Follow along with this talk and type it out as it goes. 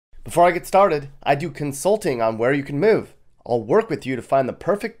Before I get started, I do consulting on where you can move. I'll work with you to find the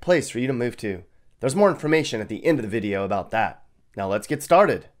perfect place for you to move to. There's more information at the end of the video about that. Now let's get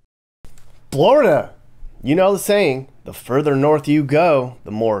started. Florida! You know the saying, the further north you go, the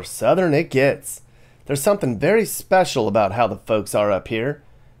more southern it gets. There's something very special about how the folks are up here.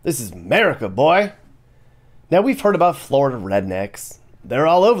 This is Merica, boy! Now we've heard about Florida rednecks. They're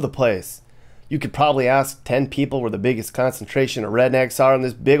all over the place. You could probably ask 10 people where the biggest concentration of rednecks are in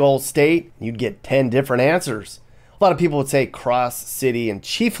this big old state, and you'd get 10 different answers. A lot of people would say Cross City and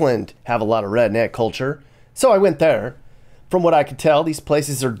Chiefland have a lot of redneck culture, so I went there. From what I could tell, these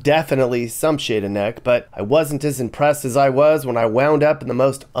places are definitely some shade of neck, but I wasn't as impressed as I was when I wound up in the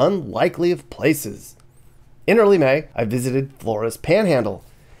most unlikely of places. In early May, I visited Florida's Panhandle,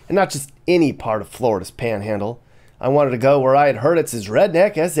 and not just any part of Florida's Panhandle. I wanted to go where I had heard it's as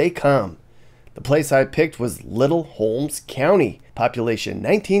redneck as they come. The place I picked was Little Holmes County, population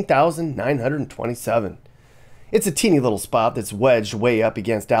 19,927. It's a teeny little spot that's wedged way up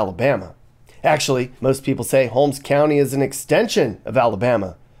against Alabama. Actually, most people say Holmes County is an extension of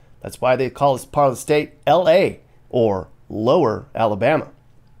Alabama. That's why they call this part of the state LA, or Lower Alabama.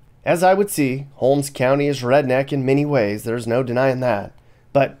 As I would see, Holmes County is redneck in many ways, there's no denying that.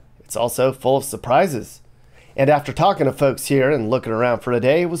 But it's also full of surprises. And after talking to folks here and looking around for a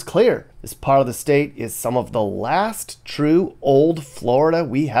day, it was clear this part of the state is some of the last true old Florida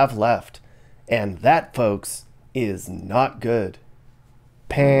we have left. And that, folks, is not good.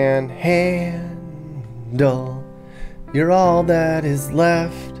 Panhandle, you're all that is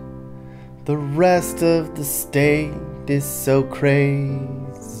left. The rest of the state is so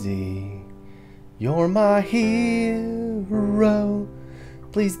crazy. You're my hero,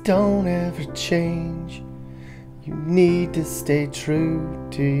 please don't ever change. You need to stay true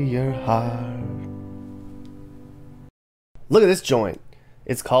to your heart. Look at this joint.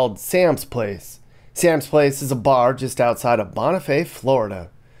 It's called Sam's Place. Sam's Place is a bar just outside of Bonifay, Florida.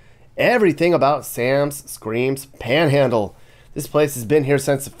 Everything about Sam's screams Panhandle. This place has been here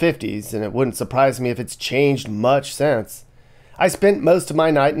since the 50s, and it wouldn't surprise me if it's changed much since. I spent most of my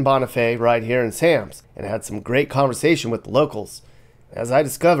night in Bonifay right here in Sam's, and had some great conversation with the locals. As I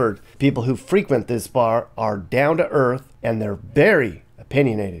discovered, people who frequent this bar are down to earth and they're very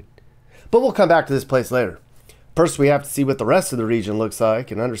opinionated. But we'll come back to this place later. First, we have to see what the rest of the region looks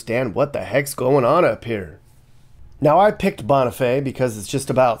like and understand what the heck's going on up here. Now, I picked Bonifay because it's just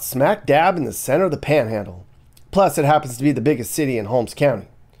about smack dab in the center of the Panhandle. Plus, it happens to be the biggest city in Holmes County.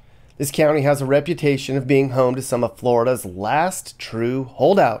 This county has a reputation of being home to some of Florida's last true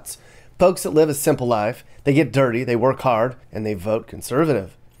holdouts. Folks that live a simple life, they get dirty, they work hard, and they vote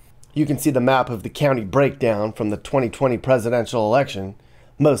conservative. You can see the map of the county breakdown from the 2020 presidential election.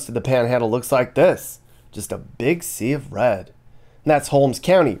 Most of the Panhandle looks like this, just a big sea of red. And that's Holmes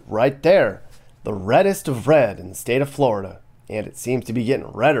County right there, the reddest of red in the state of Florida, and it seems to be getting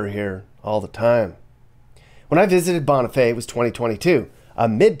redder here all the time. When I visited Bonifay, it was 2022, a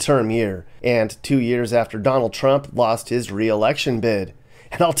midterm year, and 2 years after Donald Trump lost his re-election bid.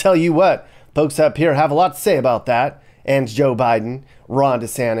 And I'll tell you what, folks up here have a lot to say about that, and Joe Biden, Ron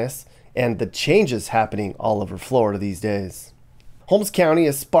DeSantis, and the changes happening all over Florida these days. Holmes County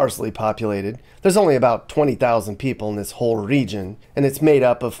is sparsely populated. There's only about 20,000 people in this whole region, and it's made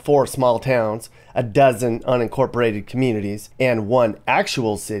up of 4 small towns, a dozen unincorporated communities, and 1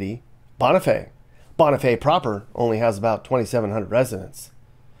 actual city, Bonifay. Bonifay proper only has about 2,700 residents.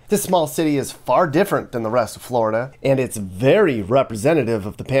 This small city is far different than the rest of Florida, and it's very representative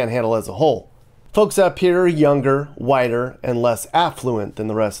of the Panhandle as a whole. Folks up here are younger, whiter, and less affluent than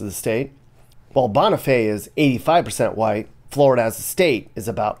the rest of the state. While Bonifay is 85% white, Florida as a state is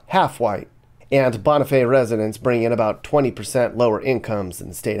about half white, and Bonifay residents bring in about 20% lower incomes than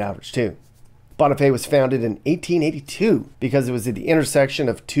the state average too. Bonifay was founded in 1882 because it was at the intersection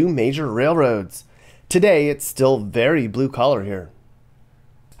of 2 major railroads. Today, it's still very blue-collar here.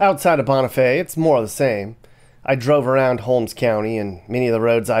 Outside of Bonifay, it's more of the same. I drove around Holmes County, and many of the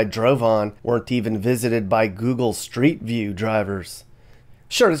roads I drove on weren't even visited by Google Street View drivers.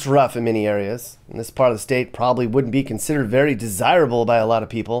 Sure, it's rough in many areas, and this part of the state probably wouldn't be considered very desirable by a lot of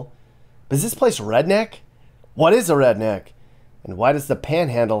people. But is this place redneck? What is a redneck? And why does the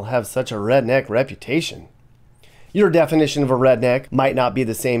Panhandle have such a redneck reputation? Your definition of a redneck might not be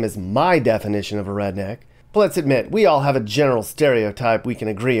the same as my definition of a redneck. But let's admit, we all have a general stereotype we can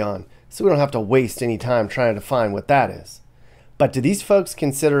agree on, so we don't have to waste any time trying to find what that is. But do these folks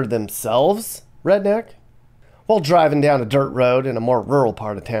consider themselves redneck? While driving down a dirt road in a more rural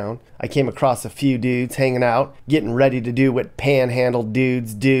part of town, I came across a few dudes hanging out, getting ready to do what panhandle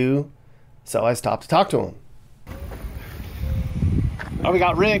dudes do. So I stopped to talk to them. Oh, we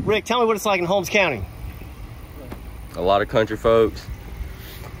got Rick. Rick, tell me what it's like in Holmes County. A lot of country folks,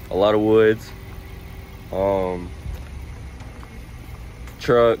 a lot of woods,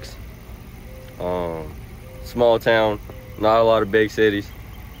 trucks, small town, not a lot of big cities.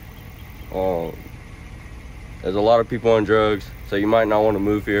 There's a lot of people on drugs, so you might not want to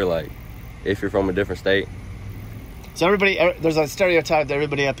move here, like, if you're from a different state. So there's a stereotype that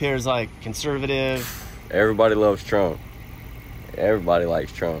everybody up here is, like, conservative. Everybody loves Trump. Everybody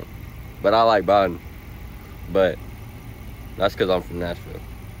likes Trump. But I like Biden. But that's because I'm from Nashville.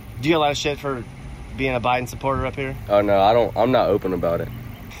 Do you get a lot of shit for being a Biden supporter up here? Oh, no, I'm not open about it.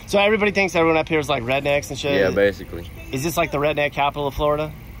 So everybody thinks everyone up here is, like, rednecks and shit? Yeah, basically. Is this, like, the redneck capital of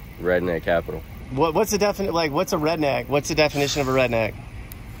Florida? Redneck capital. What's the what's a redneck? What's the definition of a redneck?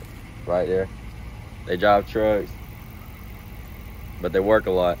 Right there. They drive trucks, but they work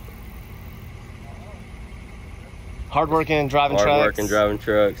a lot. Hardworking, driving trucks. Hardworking, driving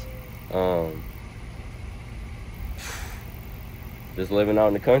trucks. Just living out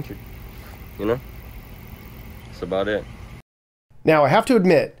in the country, you know? That's about it. Now, I have to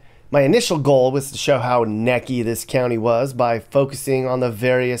admit, my initial goal was to show how necky this county was by focusing on the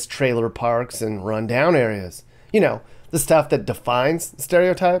various trailer parks and rundown areas. You know, the stuff that defines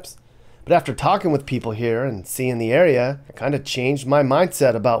stereotypes. But after talking with people here and seeing the area, I kind of changed my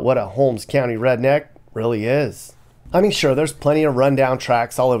mindset about what a Holmes County redneck really is. I mean, sure, there's plenty of rundown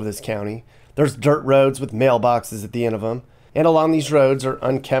tracks all over this county. There's dirt roads with mailboxes at the end of them. And along these roads are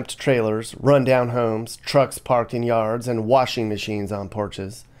unkempt trailers, rundown homes, trucks parked in yards, and washing machines on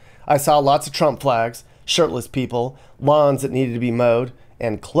porches. I saw lots of Trump flags, shirtless people, lawns that needed to be mowed,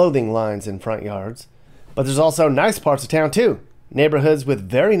 and clothing lines in front yards. But there's also nice parts of town too. Neighborhoods with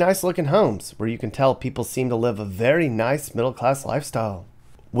very nice looking homes where you can tell people seem to live a very nice middle class lifestyle.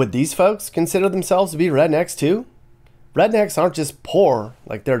 Would these folks consider themselves to be rednecks too? Rednecks aren't just poor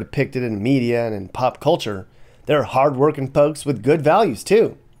like they're depicted in media and in pop culture. They're hard-working folks with good values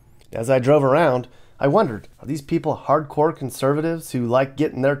too. As I drove around, I wondered, are these people hardcore conservatives who like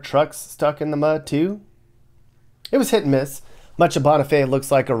getting their trucks stuck in the mud too? It was hit and miss. Much of Bonifay looks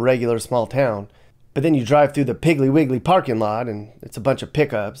like a regular small town, but then you drive through the Piggly Wiggly parking lot and it's a bunch of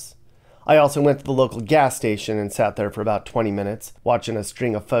pickups. I also went to the local gas station and sat there for about 20 minutes, watching a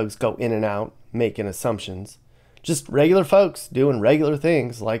string of folks go in and out, making assumptions. Just regular folks doing regular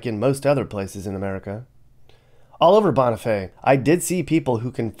things like in most other places in America. All over Bonifay, I did see people who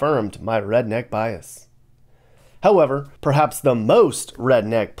confirmed my redneck bias. However, perhaps the most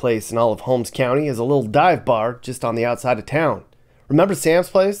redneck place in all of Holmes County is a little dive bar just on the outside of town. Remember Sam's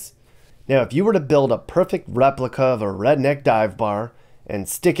Place? Now, if you were to build a perfect replica of a redneck dive bar and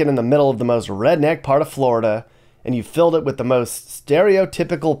stick it in the middle of the most redneck part of Florida, and you filled it with the most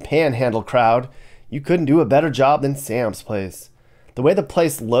stereotypical panhandle crowd, you couldn't do a better job than Sam's Place. The way the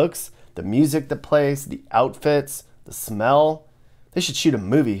place looks, the music that plays, the outfits, the smell. They should shoot a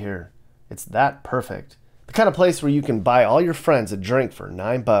movie here. It's that perfect. The kind of place where you can buy all your friends a drink for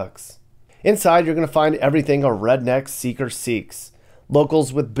 $9. Inside, you're going to find everything a redneck seeker seeks.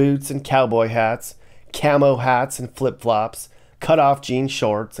 Locals with boots and cowboy hats, camo hats and flip-flops, cut-off jean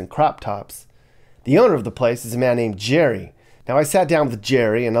shorts and crop tops. The owner of the place is a man named Jerry. Now, I sat down with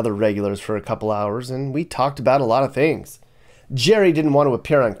Jerry and other regulars for a couple hours, and we talked about a lot of things. Jerry didn't want to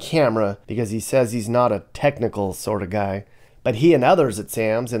appear on camera because he says he's not a technical sort of guy, but he and others at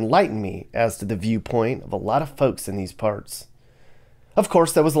Sam's enlightened me as to the viewpoint of a lot of folks in these parts. Of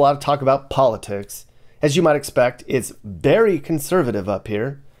course, there was a lot of talk about politics. As you might expect, it's very conservative up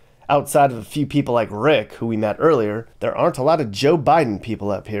here. Outside of a few people like Rick, who we met earlier, there aren't a lot of Joe Biden people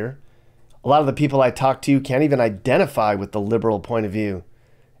up here. A lot of the people I talk to can't even identify with the liberal point of view.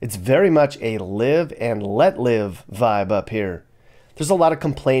 It's very much a live and let live vibe up here. There's a lot of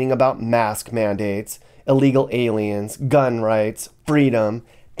complaining about mask mandates, illegal aliens, gun rights, freedom,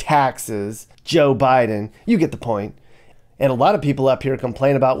 taxes, Joe Biden. You get the point. And a lot of people up here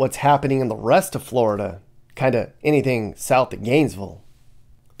complain about what's happening in the rest of Florida. Kinda anything south of Gainesville.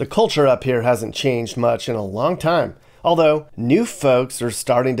 The culture up here hasn't changed much in a long time, although new folks are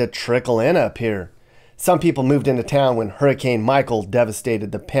starting to trickle in up here. Some people moved into town when Hurricane Michael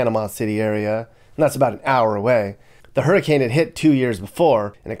devastated the Panama City area, and that's about an hour away. The hurricane had hit 2 years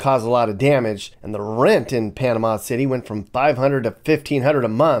before, and it caused a lot of damage, and the rent in Panama City went from $500 to $1,500 a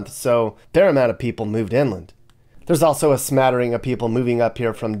month, so a fair amount of people moved inland. There's also a smattering of people moving up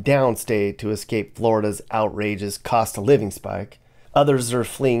here from downstate to escape Florida's outrageous cost of living spike. Others are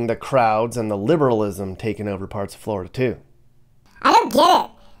fleeing the crowds and the liberalism taking over parts of Florida too. I don't get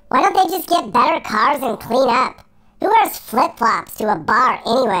it. Why don't they just get better cars and clean up? Who wears flip-flops to a bar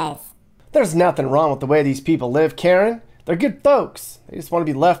anyways? There's nothing wrong with the way these people live, Karen. They're good folks. They just want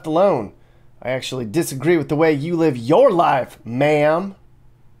to be left alone. I actually disagree with the way you live your life, ma'am.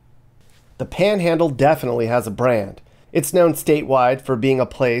 The Panhandle definitely has a brand. It's known statewide for being a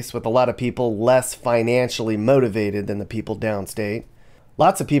place with a lot of people less financially motivated than the people downstate.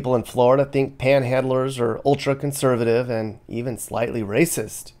 Lots of people in Florida think panhandlers are ultra-conservative and even slightly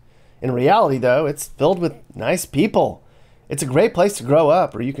racist. In reality, though, it's filled with nice people. It's a great place to grow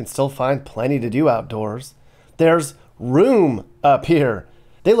up, where you can still find plenty to do outdoors. There's room up here.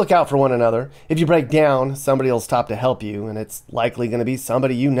 They look out for one another. If you break down, somebody will stop to help you, and it's likely going to be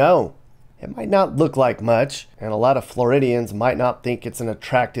somebody you know. It might not look like much, and a lot of Floridians might not think it's an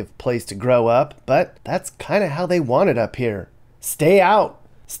attractive place to grow up, but that's kind of how they want it up here. Stay out.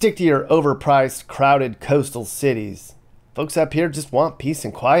 Stick to your overpriced, crowded coastal cities. Folks up here just want peace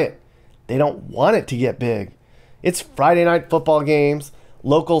and quiet. They don't want it to get big. It's Friday night football games,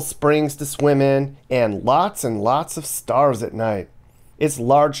 local springs to swim in, and lots of stars at night. It's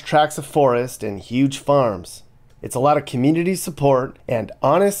large tracts of forest and huge farms. It's a lot of community support and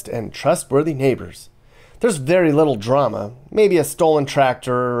honest and trustworthy neighbors. There's very little drama, maybe a stolen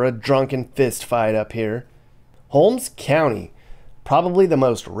tractor or a drunken fist fight up here. Holmes County, probably the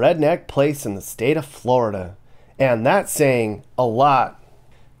most redneck place in the state of Florida. And that's saying a lot.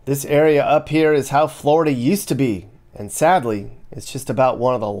 This area up here is how Florida used to be. And sadly, it's just about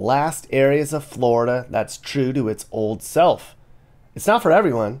one of the last areas of Florida that's true to its old self. It's not for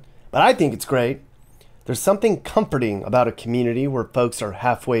everyone, but I think it's great. There's something comforting about a community where folks are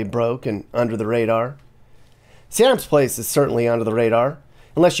halfway broke and under the radar. Sam's Place is certainly under the radar.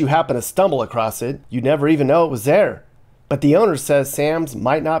 Unless you happen to stumble across it, you'd never even know it was there. But the owner says Sam's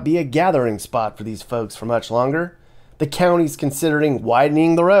might not be a gathering spot for these folks for much longer. The county's considering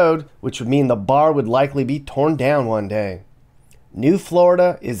widening the road, which would mean the bar would likely be torn down one day. New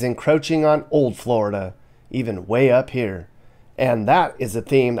Florida is encroaching on old Florida, even way up here. And that is a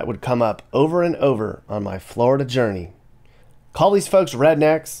theme that would come up over and over on my Florida journey. Call these folks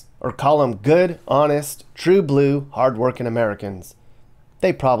rednecks, or call them good, honest, true blue, hard-working Americans.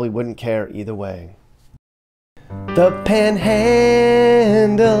 They probably wouldn't care either way. The Panhandle,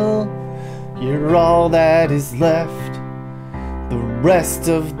 you're all that is left. The rest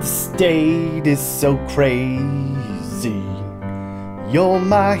of the state is so crazy. You're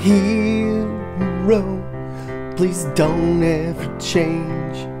my hero. Please don't ever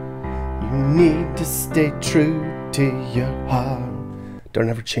change. You need to stay true to your heart. Don't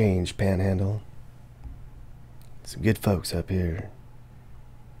ever change, Panhandle. Some good folks up here.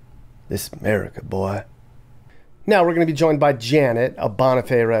 This is Merica, boy. Now we're going to be joined by Janet, a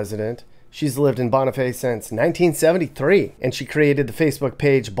Bonifay resident. She's lived in Bonifay since 1973, and she created the Facebook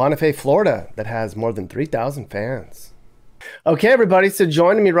page Bonifay, Florida, that has more than 3,000 fans. Okay, everybody, so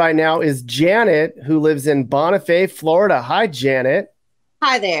joining me right now is Janet, who lives in Bonifay, Florida. Hi, Janet.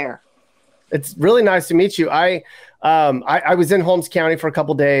 Hi there. It's really nice to meet you. I was in Holmes County for a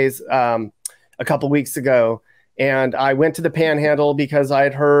couple days a couple weeks ago, and I went to the Panhandle because I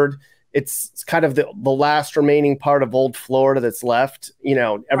had heard it's kind of the last remaining part of old Florida that's left. You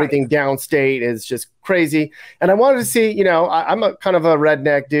know, everything downstate is just crazy. And I wanted to see, you know, I'm a kind of a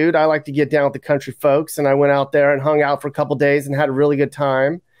redneck dude. I like to get down with the country folks. And I went out there and hung out for a couple days and had a really good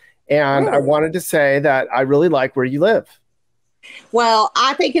time. And I wanted to say that I really like where you live. Well,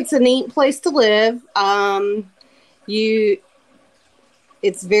 I think it's a neat place to live.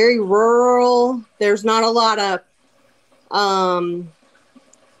 It's very rural. There's not a lot of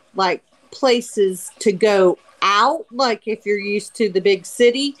like places to go out, like if you're used to the big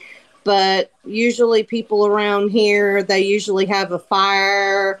city. But usually people around here, they usually have a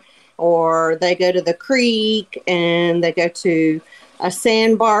fire, or they go to the creek and they go to a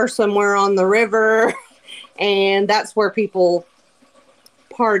sandbar somewhere on the river. And that's where people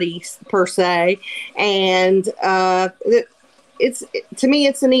party, per se. And to me,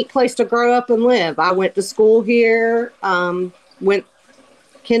 it's a neat place to grow up and live. I went to school here, went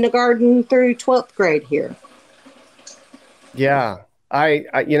kindergarten through 12th grade here. Yeah.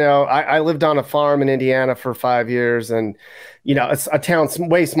 I lived on a farm in Indiana for 5 years, and, you know, it's a town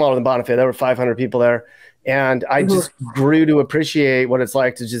way smaller than Bonifay. There were 500 people there. And I just grew to appreciate what it's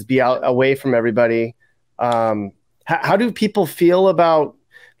like to just be out away from everybody. How do people feel about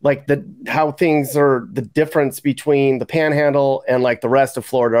like how things are, the difference between the Panhandle and like the rest of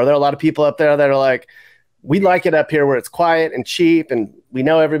Florida? Are there a lot of people up there that are like, we like it up here where it's quiet and cheap and we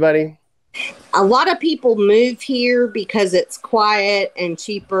know everybody? A lot of people move here because it's quiet and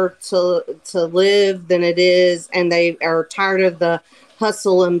cheaper to live than it is, and they are tired of the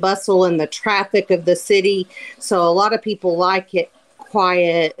hustle and bustle and the traffic of the city. So a lot of people like it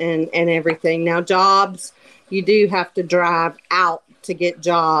quiet and everything. Now, jobs you do have to drive out to get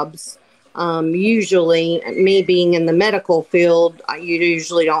jobs. Usually, me being in the medical field, you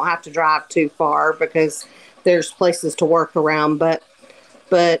usually don't have to drive too far because there's places to work around. But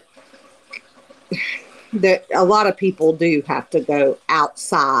a lot of people do have to go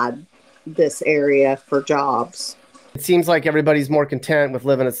outside this area for jobs. It seems like everybody's more content with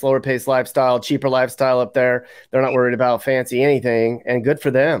living a slower paced lifestyle, cheaper lifestyle up there. They're not worried about fancy anything, and good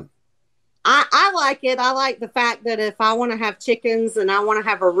for them. I like it. I like the fact that if I want to have chickens and I want to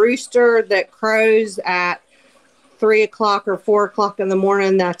have a rooster that crows at 3 o'clock or 4 o'clock in the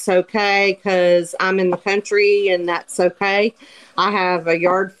morning, that's okay because I'm in the country and that's okay. I have a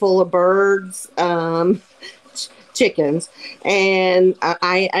yard full of birds, chickens, and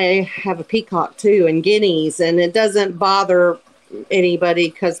I have a peacock too and guineas, and it doesn't bother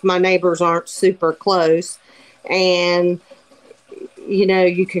anybody because my neighbors aren't super close. And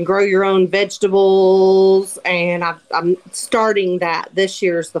you can grow your own vegetables, and I'm starting that this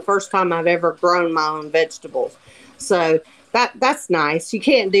year. Is the first time I've ever grown my own vegetables, so that's nice. You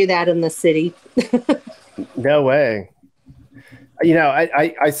can't do that in the city. No way.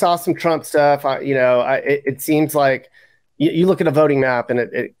 I saw some Trump stuff. It seems like you look at a voting map, and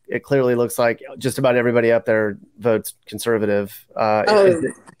it clearly looks like just about everybody up there votes conservative.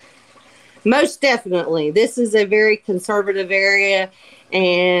 Most definitely. This is a very conservative area.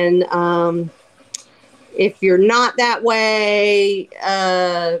 And if you're not that way,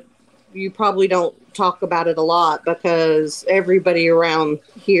 you probably don't talk about it a lot because everybody around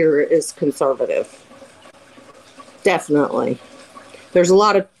here is conservative. Definitely. There's a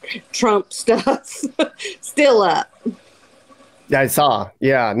lot of Trump stuff still up. I saw.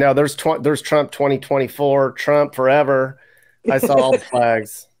 Yeah. No, there's Trump 2024, Trump forever. I saw all the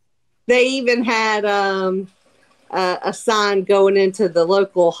flags. They even had a sign going into the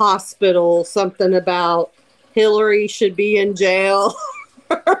local hospital, something about Hillary should be in jail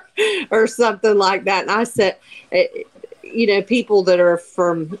or something like that. And I said, people that are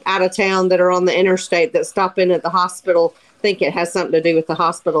from out of town that are on the interstate that stop in at the hospital think it has something to do with the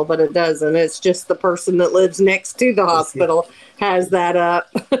hospital, but it doesn't. It's just the person that lives next to the hospital has that up.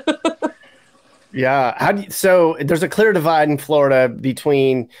 Yeah. So there's a clear divide in Florida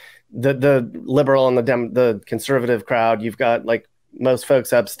between the liberal and the conservative crowd. You've got like most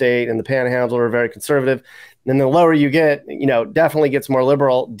folks upstate and the panhandle are very conservative. And the lower you get, definitely gets more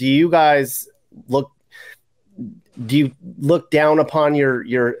liberal. Do you look down upon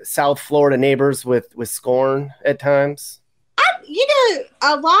your South Florida neighbors with scorn at times?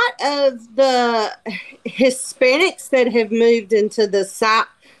 A lot of the Hispanics that have moved into the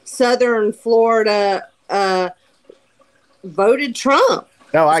southern Florida voted Trump.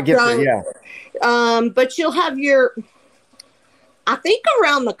 No, I get that, yeah. But you'll have I think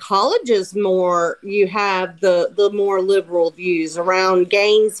around the colleges more, you have the more liberal views around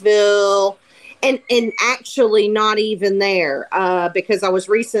Gainesville, and actually not even there, because I was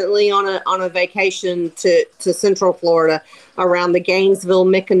recently on a vacation to Central Florida around the Gainesville,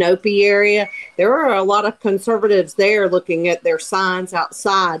 Micanopy area. There are a lot of conservatives there looking at their signs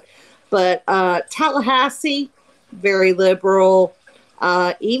outside, but Tallahassee, very liberal.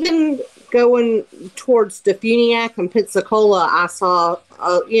 Even going towards Defuniak and Pensacola, I saw,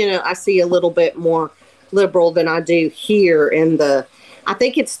 I see a little bit more liberal than I do here I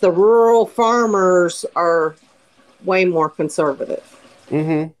think it's the rural farmers are way more conservative.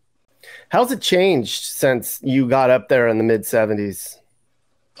 Mm-hmm. How's it changed since you got up there in the mid-70s?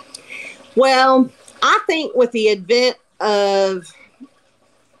 Well, I think with the advent of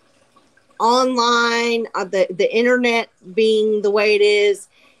online, the internet being the way it is,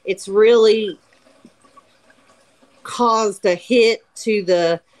 it's really caused a hit to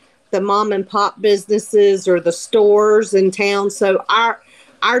the mom and pop businesses or the stores in town. So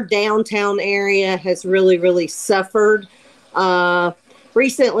our downtown area has really, really suffered.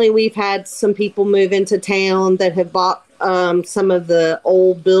 Recently, we've had some people move into town that have bought some of the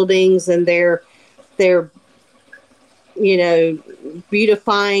old buildings, and they're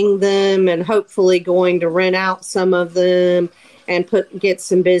beautifying them and hopefully going to rent out some of them and get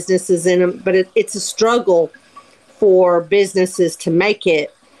some businesses in them. But it's a struggle for businesses to make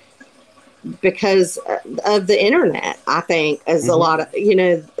it because of the internet, I think, as a lot of,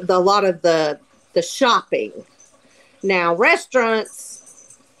 the shopping. Now,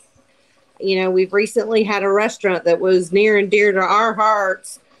 restaurants, we've recently had a restaurant that was near and dear to our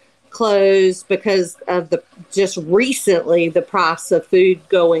hearts closed because of just recently the price of food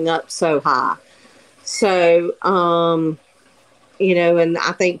going up so high. So, and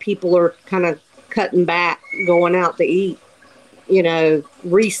I think people are kind of cutting back going out to eat,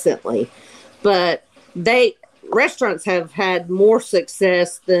 recently. But restaurants have had more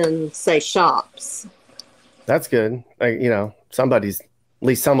success than, say, shops. That's good. Like, you know, somebody's, at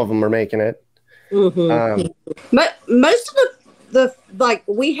least some of them are making it. Mm-hmm. But most of the like,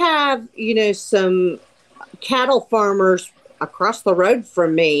 we have, you know, some cattle farmers across the road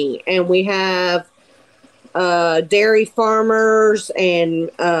from me, and we have dairy farmers and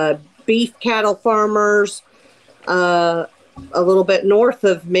beef cattle farmers a little bit north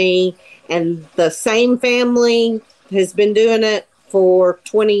of me, and the same family has been doing it for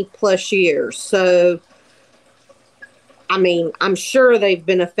 20 plus years. So I mean, I'm sure they've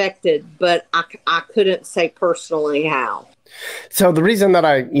been affected, but I couldn't say personally how. So the reason that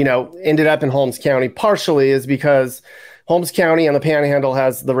I, you know, ended up in Holmes County partially is because Holmes County on the Panhandle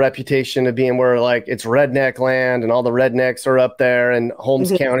has the reputation of being where, like, it's redneck land and all the rednecks are up there, and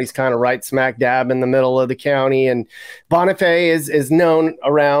Holmes County's kind of right smack dab in the middle of the county. And Bonifay is known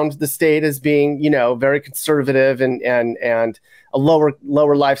around the state as being, you know, very conservative and a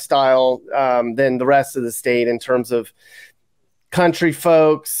lower lifestyle than the rest of the state in terms of country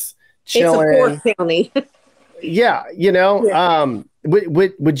folks chilling. It's a poor county. Yeah, you know. Yeah.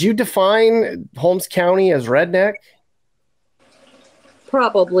 Would you define Holmes County as redneck?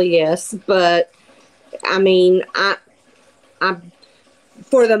 Probably yes, but I mean, I'm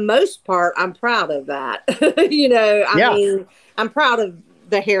for the most part, I'm proud of that. You know, I mean, I'm proud of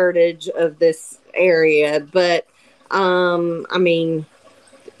the heritage of this area, but I mean,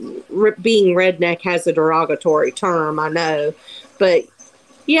 being redneck has a derogatory term, I know, but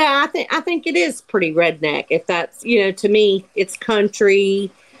yeah, I think it is pretty redneck. If that's, you know, to me, it's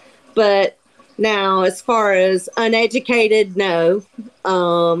country, but now as far as uneducated, no.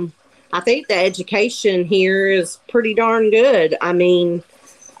 I think the education here is pretty darn good. I mean,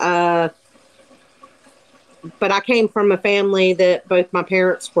 but I came from a family that both my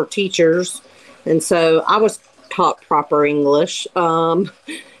parents were teachers, and so I was taught proper English.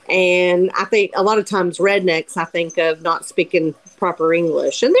 And I think a lot of times rednecks, I think of not speaking proper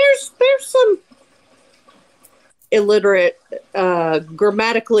English. And there's some illiterate,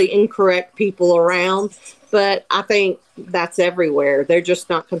 grammatically incorrect people around, but I think that's everywhere. They're just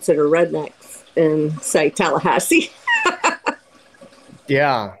not considered rednecks in, say, Tallahassee.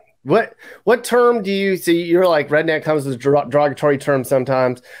 Yeah. What term do you see? You're like, redneck comes as a derogatory term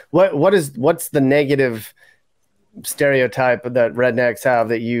sometimes. What's the negative stereotype that rednecks have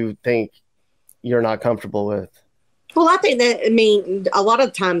that you think you're not comfortable with? Well, I think that, I mean, a lot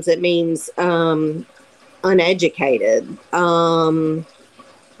of times it means uneducated,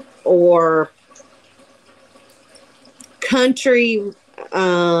 or country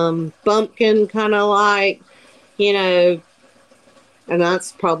bumpkin, kind of like, you know, and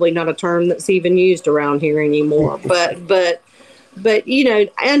that's probably not a term that's even used around here anymore. But you know,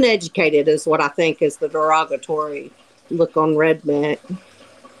 uneducated is what I think is the derogatory look on redneck.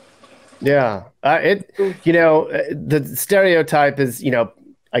 Yeah, you know, the stereotype is, you know,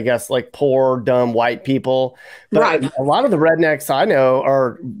 I guess like poor, dumb white people. But right. A lot of the rednecks I know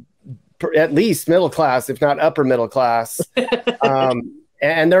are at least middle class, if not upper middle class,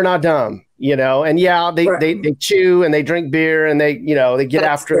 and they're not dumb, you know. And yeah, they chew and they drink beer and they, you know, they get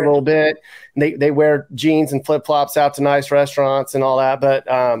after it a little bit. And they wear jeans and flip flops out to nice restaurants and all that. But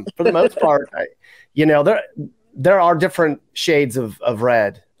for the most part, you know, there are different shades of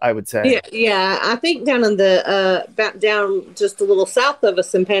red, I would say. Yeah. I think down in the down just a little south of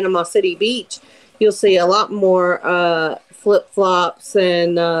us in Panama City Beach, you'll see a lot more flip flops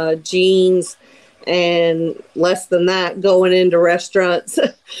and jeans, and less than that going into restaurants.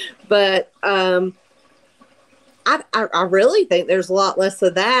 But I really think there's a lot less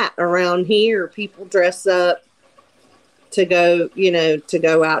of that around here. People dress up to go, you know, to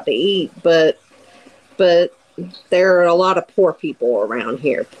go out to eat, but there are a lot of poor people around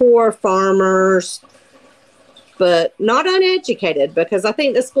here, poor farmers, but not uneducated, because I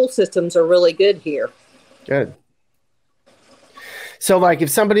think the school systems are really good here. Good. So, like, if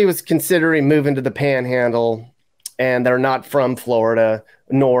somebody was considering moving to the Panhandle and they're not from Florida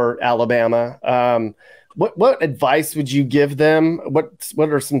nor Alabama, what advice would you give them? What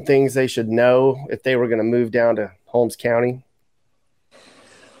are some things they should know if they were going to move down to Holmes County?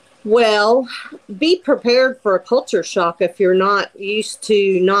 Well, be prepared for a culture shock if you're not used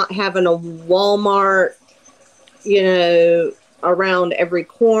to not having a Walmart, you know, around every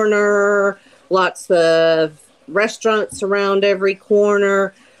corner, lots of restaurants around every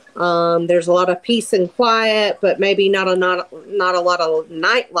corner. There's a lot of peace and quiet, but maybe not a lot of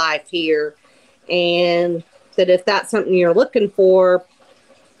nightlife here. And that if that's something you're looking for,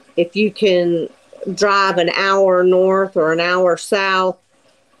 if you can drive an hour north or an hour south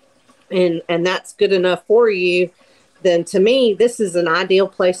and that's good enough for you, then to me, this is an ideal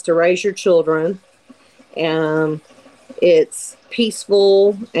place to raise your children. It's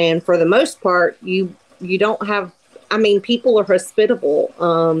peaceful, and for the most part, you don't have. I mean, people are hospitable.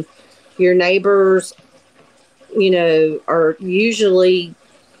 Your neighbors, are usually,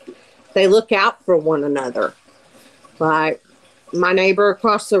 they look out for one another. Like my neighbor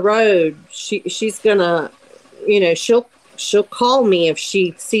across the road, she's gonna, she'll call me if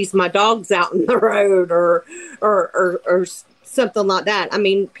she sees my dogs out in the road or something like that. I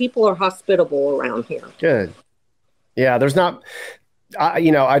mean, people are hospitable around here. Good. Yeah, there's not,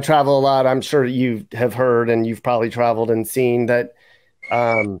 I travel a lot. I'm sure you have heard, and you've probably traveled and seen that.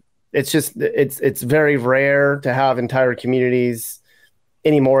 It's very rare to have entire communities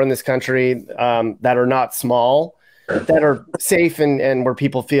anymore in this country that are not small, that are safe, and where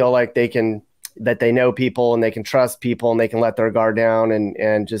people feel like that they know people and they can trust people and they can let their guard down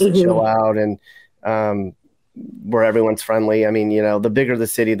and just chill out, and where everyone's friendly. I mean, the bigger the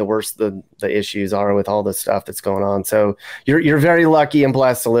city, the worse the issues are with all the stuff that's going on. So you're very lucky and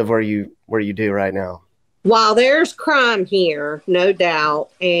blessed to live where you do right now. While there's crime here, no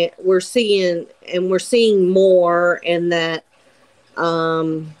doubt, and we're seeing more in that.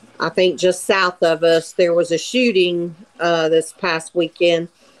 I think just south of us, there was a shooting this past weekend,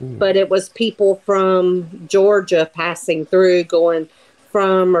 but it was people from Georgia passing through, going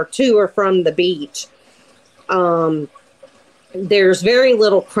from or to or from the beach. There's very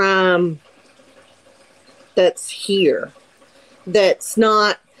little crime that's here. That's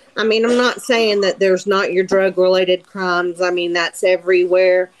not, I mean, I'm not saying that there's not your drug-related crimes. I mean, that's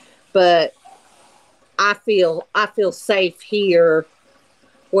everywhere, but I feel safe here,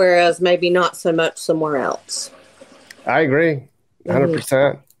 whereas maybe not so much somewhere else. I agree,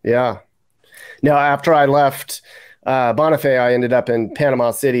 100%. Yeah. Now, after I left Bonifay, I ended up in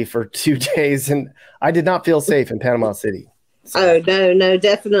Panama City for 2 days, and I did not feel safe in Panama City. So. Oh, no,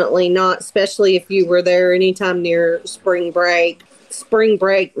 definitely not, especially if you were there anytime near spring break. Spring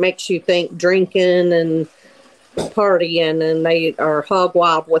break makes you think drinking and partying, and they are hog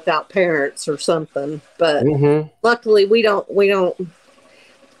wild without parents or something. But luckily, we don't.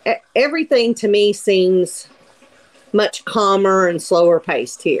 Everything to me seems much calmer and slower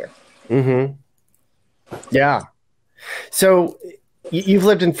paced here. Yeah. So you've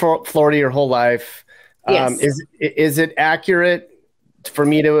lived in Florida your whole life. Yes. Is it accurate for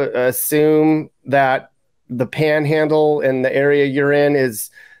me to assume that the panhandle and the area you're in is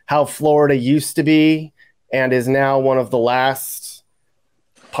how Florida used to be and is now one of the last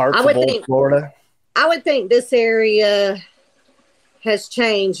parts of old Florida? I would think this area has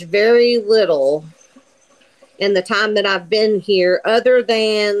changed very little in the time that I've been here, other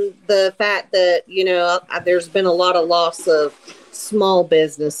than the fact that, there's been a lot of loss of small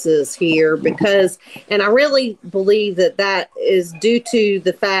businesses here and I really believe that is due to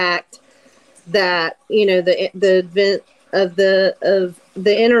the fact that, the advent of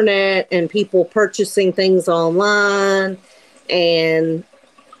the internet and people purchasing things online and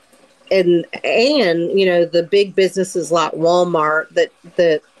the big businesses like Walmart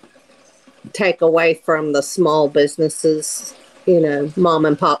that take away from the small businesses, mom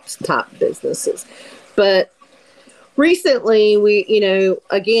and pop's type businesses. But recently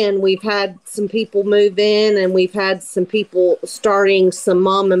we've had some people move in, and we've had some people starting some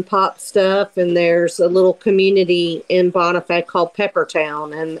mom and pop stuff, and there's a little community in Bonifay called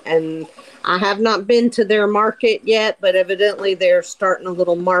Peppertown, and I have not been to their market yet, but evidently they're starting a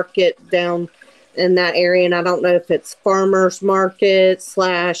little market down in that area, and I don't know if it's farmers market /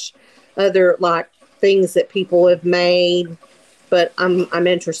 other like things that people have made, but I'm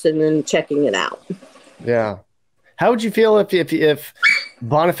interested in checking it out. Yeah. How would you feel if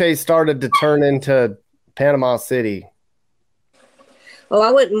Bonifay started to turn into Panama City? Well,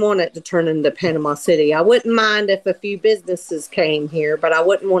 I wouldn't want it to turn into Panama City. I wouldn't mind if a few businesses came here, but I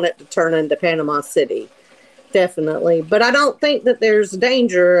wouldn't want it to turn into Panama City. Definitely. But I don't think that there's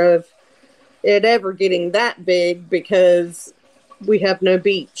danger of it ever getting that big because we have no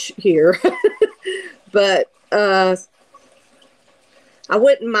beach here. But I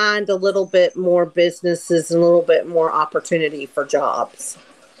wouldn't mind a little bit more businesses and a little bit more opportunity for jobs.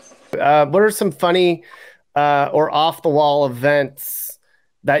 What are some funny or off-the-wall events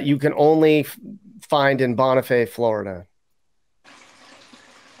that you can only find in Bonifay, Florida?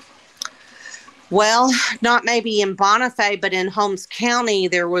 Well, not maybe in Bonifay, but in Holmes County,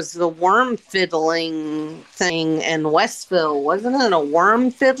 there was the worm fiddling thing in Westville. Wasn't it a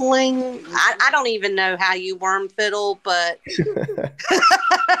worm fiddling? I don't even know how you worm fiddle, but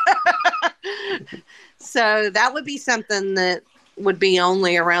so that would be something that would be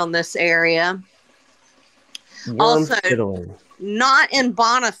only around this area. Worm Also, fiddling. not in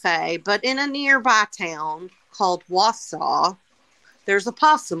Bonifay, but in a nearby town called Wausau, there's a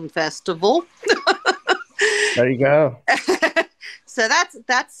possum festival. There you go. So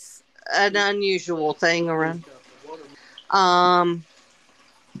that's an unusual thing around. You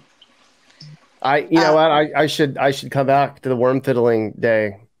know what? I should come back to the worm fiddling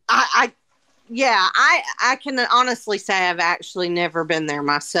day. I can honestly say I've actually never been there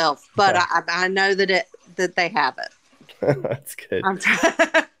myself, but Okay. I know that they have it. That's good.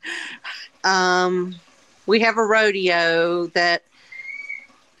 We have a rodeo that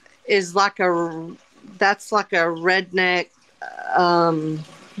is like a redneck.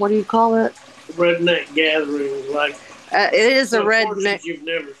 What do you call it? Redneck gathering, like It is a some horses redneck. you've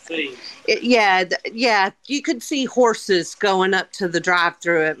never seen. Yeah. You could see horses going up to the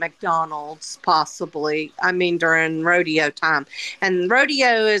drive-thru at McDonald's, possibly. I mean, during rodeo time. And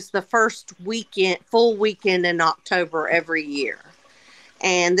rodeo is the first full weekend in October every year.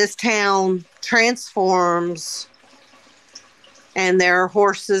 And this town transforms, and there are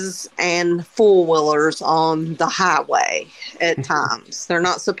horses and four-wheelers on the highway at times. They're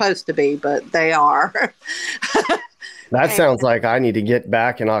not supposed to be, but they are. That sounds like I need to get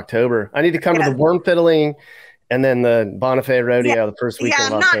back in October. I need to come to the worm fiddling and then the Bonifay rodeo the first week of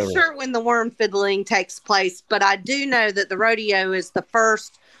I'm October. not sure when the worm fiddling takes place, but I do know that the rodeo is the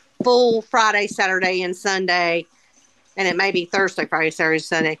first full Friday, Saturday, and Sunday, and it may be Thursday, Friday, Saturday,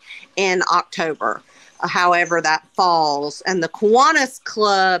 Sunday in October. However that falls. And the Kiwanis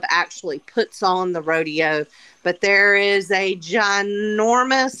Club actually puts on the rodeo, but there is a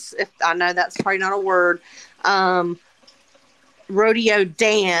ginormous, if I know that's probably not a word, rodeo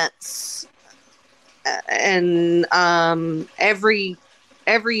dance, and every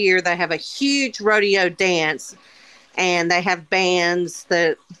year they have a huge rodeo dance, and they have bands.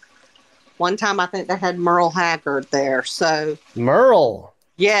 That one time I think they had Merle Haggard there. So Merle.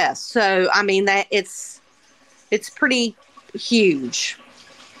 yeah, so I mean that it's pretty huge.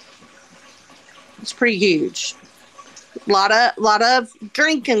 It's pretty huge. Lot of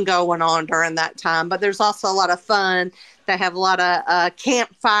drinking going on during that time, but there's also a lot of fun. They have a lot of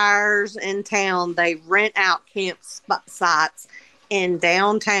campfires in town. They rent out sites in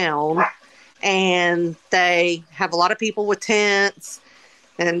downtown, and they have a lot of people with tents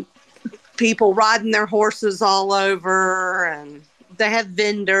and people riding their horses all over, and they have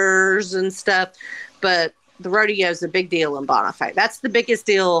vendors and stuff. But the rodeo is a big deal in Bonifay. That's the biggest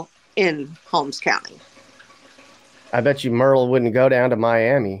deal in Holmes County. I bet you Merle wouldn't go down to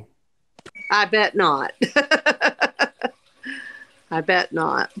Miami. I bet not. I bet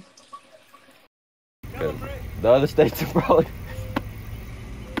not. The other states are probably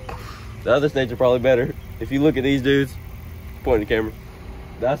better. If you look at these dudes, point the camera.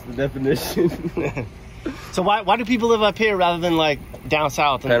 That's the definition. So why do people live up here rather than like down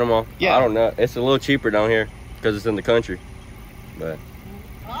south? Panama. Yeah. I don't know. It's a little cheaper down here because it's in the country. But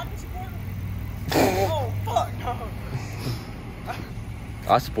Oh, fuck no.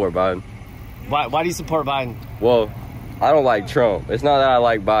 I support Biden. Why do you support Biden? Well, I don't like Trump. It's not that I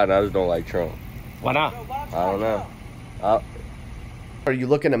like Biden. I just don't like Trump. Why not? I don't know. Are you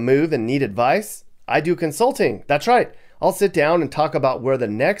looking to move and need advice? I do consulting. That's right. I'll sit down and talk about where the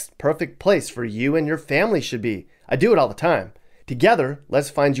next perfect place for you and your family should be. I do it all the time. Together, let's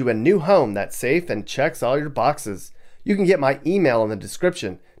find you a new home that's safe and checks all your boxes. You can get my email in the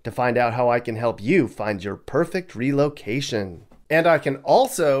description to find out how I can help you find your perfect relocation. And I can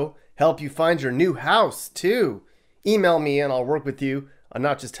also help you find your new house too. Email me and I'll work with you on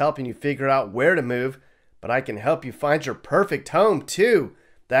not just helping you figure out where to move, but I can help you find your perfect home too.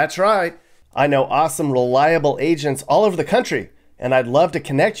 That's right. I know awesome, reliable agents all over the country, and I'd love to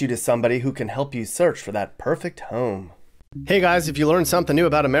connect you to somebody who can help you search for that perfect home. Hey guys, if you learned something new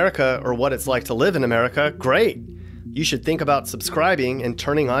about America or what it's like to live in America, great. You should think about subscribing and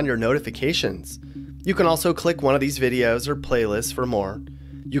turning on your notifications. You can also click one of these videos or playlists for more.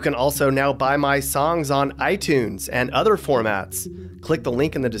 You can also now buy my songs on iTunes and other formats. Click the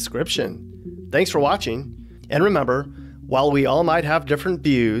link in the description. Thanks for watching. And remember, while we all might have different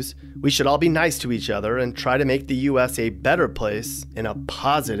views, we should all be nice to each other and try to make the U.S. a better place in a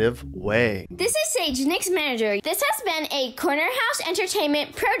positive way. This is Sage, Nick's manager. This has been a Corner House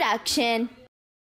Entertainment production.